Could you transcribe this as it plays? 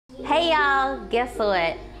Hey y'all, guess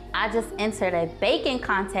what? I just entered a baking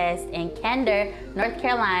contest in Candor, North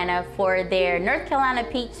Carolina for their North Carolina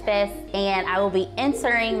Peach Fest, and I will be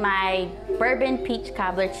entering my Bourbon Peach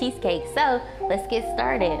Cobbler Cheesecake. So let's get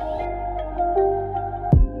started.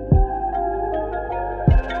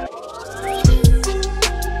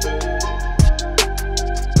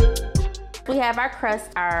 We have our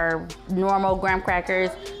crust, our normal graham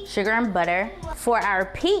crackers, sugar and butter. For our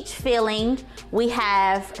peach filling, we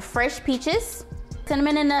have fresh peaches,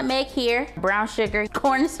 cinnamon and nutmeg here, brown sugar,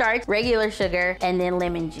 cornstarch, regular sugar, and then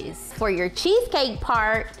lemon juice. For your cheesecake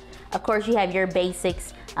part, of course you have your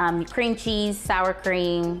basics, cream cheese, sour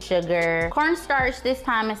cream, sugar, cornstarch this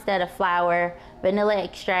time instead of flour, vanilla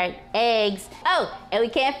extract, eggs. Oh, and we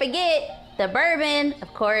can't forget the bourbon,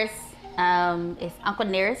 of course. It's Uncle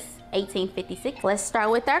Nearest 1856. Let's start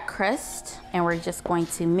with our crust, and we're just going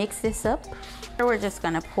to mix this up. We're just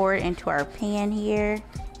gonna pour it into our pan here,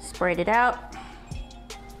 spread it out,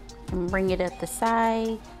 and bring it up the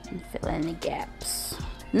side and fill in the gaps.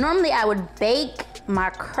 Normally I would bake my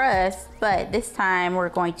crust, but this time we're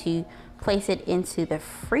going to place it into the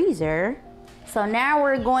freezer. So now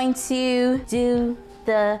we're going to do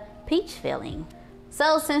the peach filling.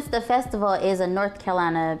 So since the festival is a North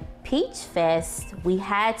Carolina Peach Fest, we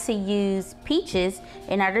had to use peaches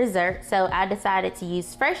in our dessert. So I decided to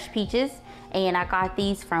use fresh peaches, and I got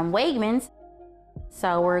these from Wegmans.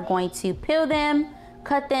 So we're going to peel them,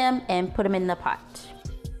 cut them, and put them in the pot.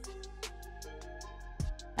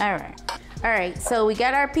 All right, so we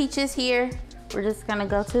got our peaches here. We're just gonna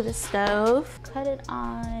go to the stove, cut it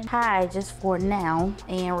on high just for now,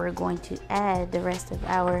 and we're going to add the rest of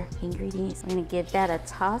our ingredients. We're gonna give that a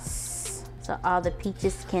toss so all the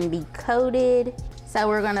peaches can be coated. So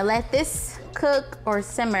we're gonna let this cook or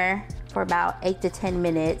simmer for about 8 to 10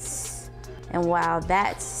 minutes. And while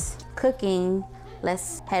that's cooking,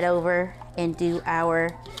 let's head over and do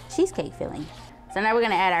our cheesecake filling. So now we're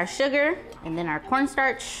gonna add our sugar and then our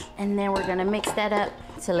cornstarch, and then we're gonna mix that up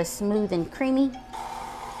till it's smooth and creamy.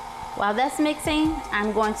 While that's mixing,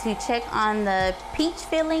 I'm going to check on the peach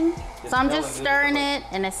filling. So I'm just stirring it,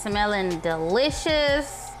 and it's smelling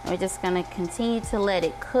delicious. We're just gonna continue to let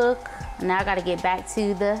it cook. Now I gotta get back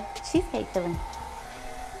to the cheesecake filling.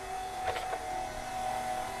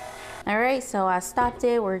 All right, so I stopped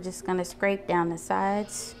it. We're just gonna scrape down the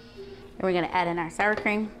sides, and we're gonna add in our sour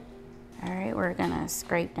cream. All right, we're gonna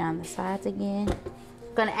scrape down the sides again.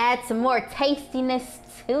 Gonna add some more tastiness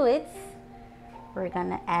to it. We're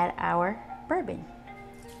gonna add our bourbon.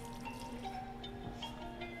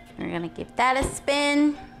 We're gonna give that a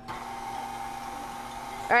spin.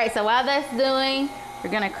 All right, so while that's doing,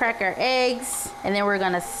 we're gonna crack our eggs, and then we're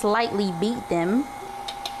gonna slightly beat them.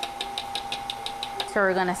 So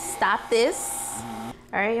we're gonna stop this.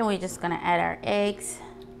 All right, and we're just gonna add our eggs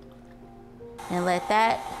and let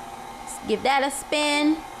that, give that a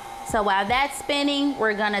spin. So while that's spinning,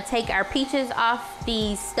 we're gonna take our peaches off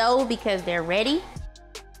the stove because they're ready.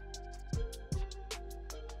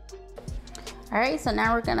 All right, so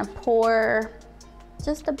now we're gonna pour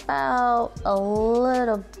just about a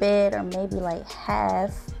little bit, or maybe like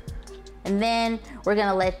half. And then we're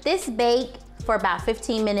gonna let this bake for about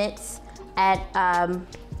 15 minutes at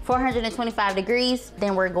 425 degrees.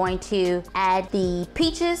 Then we're going to add the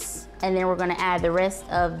peaches, and then we're gonna add the rest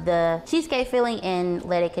of the cheesecake filling and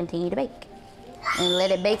let it continue to bake. And let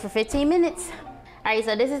it bake for 15 minutes. All right,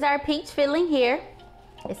 so this is our peach filling here.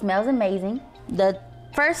 It smells amazing. The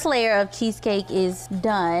first layer of cheesecake is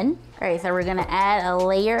done. All right, so we're gonna add a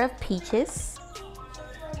layer of peaches.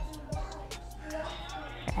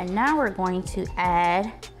 And now we're going to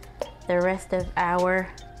add the rest of our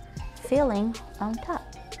filling on top.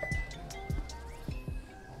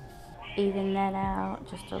 Even that out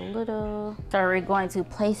just a little. So we're going to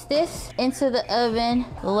place this into the oven,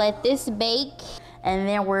 let this bake, and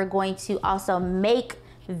then we're going to also make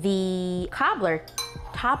the cobbler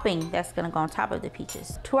topping that's gonna go on top of the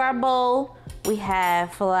peaches. To our bowl, we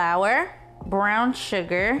have flour, brown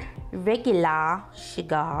sugar, regular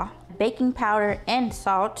sugar, baking powder, and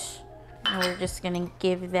salt. And we're just gonna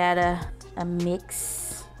give that a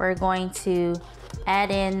mix. We're going to add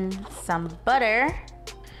in some butter.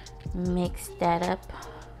 Mix that up.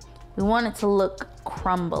 We want it to look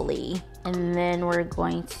crumbly. And then we're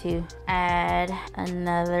going to add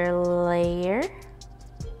another layer.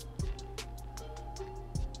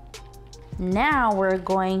 Now we're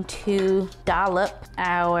going to dollop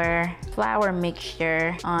our flour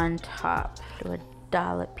mixture on top. Do a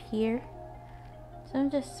dollop here. So I'm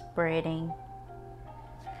just spreading.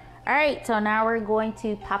 All right, so now we're going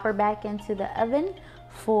to pop her back into the oven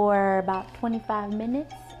for about 25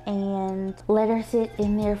 minutes, and let her sit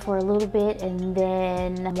in there for a little bit, and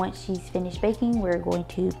then once she's finished baking, we're going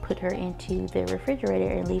to put her into the refrigerator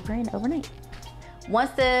and leave her in overnight.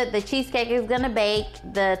 Once the cheesecake is gonna bake,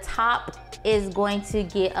 the top is going to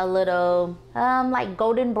get a little like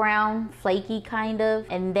golden brown, flaky kind of.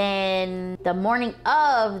 And then the morning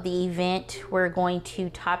of the event, we're going to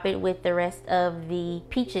top it with the rest of the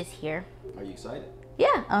peaches here. Are you excited?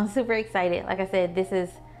 Yeah, I'm super excited. Like I said, this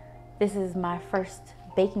is my first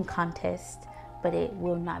baking contest, but it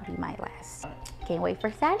will not be my last. Can't wait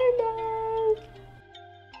for Saturday.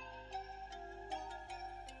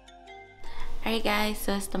 Alright guys,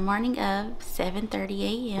 so it's the morning of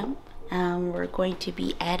 7:30 a.m. We're going to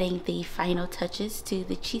be adding the final touches to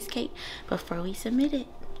the cheesecake before we submit it.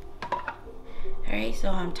 Alright, so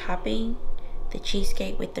I'm topping the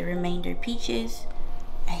cheesecake with the remainder peaches.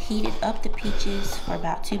 I heated up the peaches for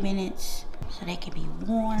about 2 minutes so they can be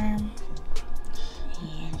warm.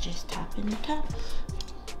 And just topping the top.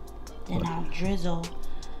 Then I'll drizzle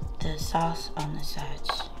the sauce on the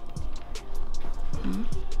sides.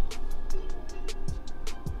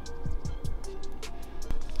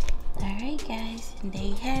 Alright guys, and there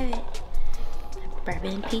you have it.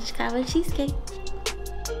 Bourbon Peach Cobbler Cheesecake.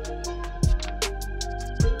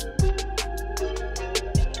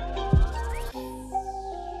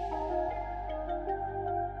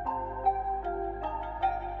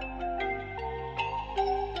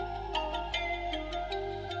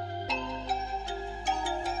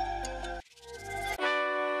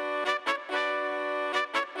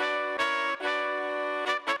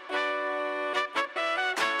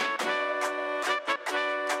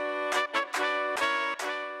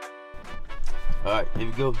 All right, here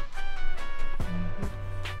we go.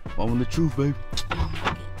 Moment the truth, baby. Good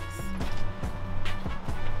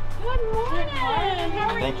morning. How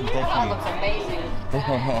are Thank you, you? thank That you. looks amazing.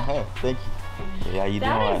 Thank you. How you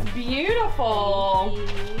That doing? is beautiful.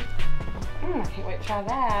 I can't wait to try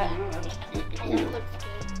that. It looks good.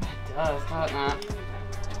 It does, doesn't it?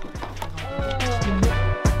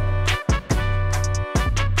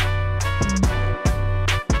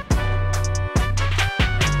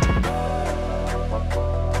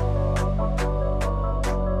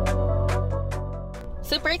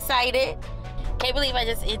 Super excited. Can't believe I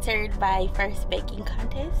just entered my first baking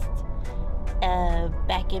contest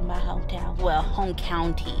back in my hometown. Well, home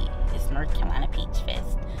county is North Carolina Peach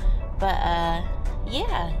Fest. But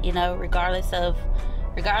yeah, you know, regardless of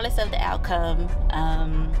the outcome,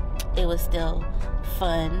 it was still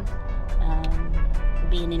fun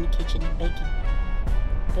being in the kitchen and baking.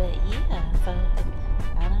 But yeah, so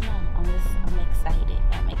I don't know. I'm excited.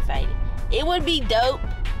 I'm excited. It would be dope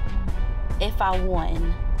if I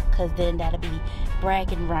won, because then that'll be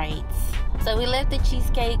bragging rights. So we left the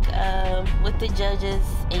cheesecake with the judges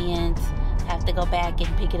and have to go back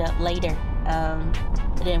and pick it up later. And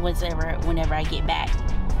then whenever I get back,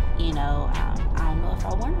 you know, I don't know if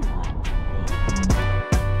I won or not.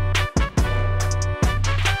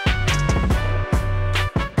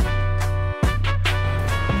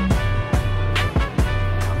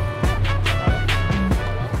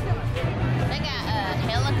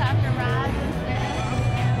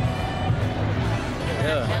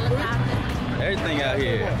 Everything out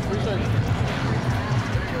here.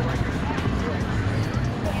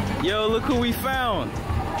 Yo, look who we found.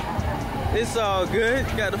 It's all good.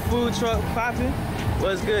 Got the food truck popping.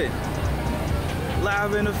 What's good?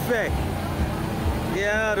 Live in effect.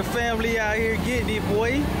 Yeah, the family out here getting it,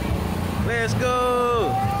 boy. Let's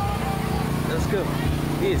go. Let's go.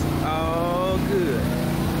 It's all good.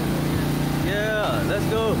 Yeah, let's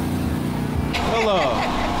go. Hello.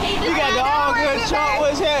 You got the all good chop.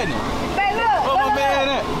 What's happening? Hey, look. Where my man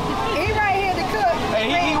at? He right here to cook. Hey,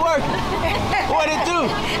 he working. What it do?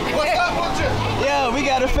 What's up with you? Yeah, we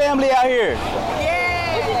got a family out here.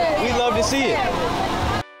 Yeah. We love to see it.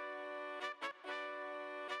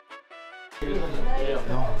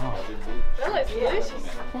 That looks delicious.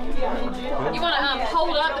 You want to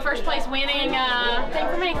hold up the first place winning thing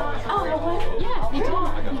for me? Oh, yeah, you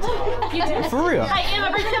do. You do. For real? Hey, Emma,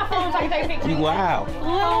 bring me that phone so I can take a picture. Wow.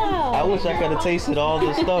 Wow. I wish I could have tasted all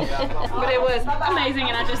this stuff. But it was amazing,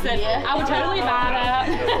 and I just said, I would totally buy that.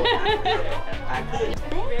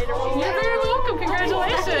 You're very welcome.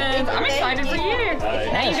 Congratulations. I'm excited for you.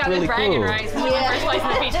 Now you got really this bragging cool. rights. You won first place in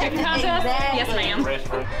the peach cooking contest? Yes, ma'am. Oh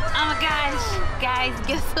my gosh, guys,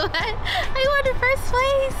 guess what? I won the first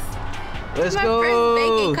place. Let's My go. first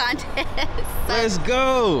baking contest. So Let's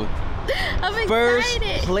go. I'm excited.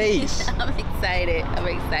 First place. I'm excited. I'm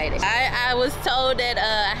excited. I was told that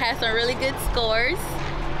I had some really good scores,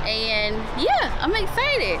 and yeah, I'm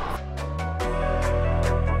excited.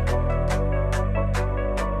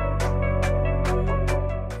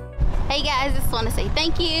 Hey guys, just want to say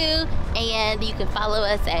thank you, and you can follow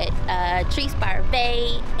us at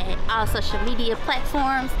TreatSpireBay and all social media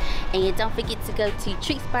platforms, and don't forget to go to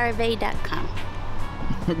treatspirevay.com.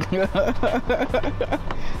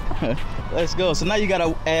 Let's go. So now you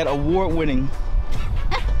gotta add award-winning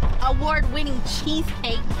Award-winning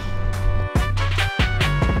cheesecake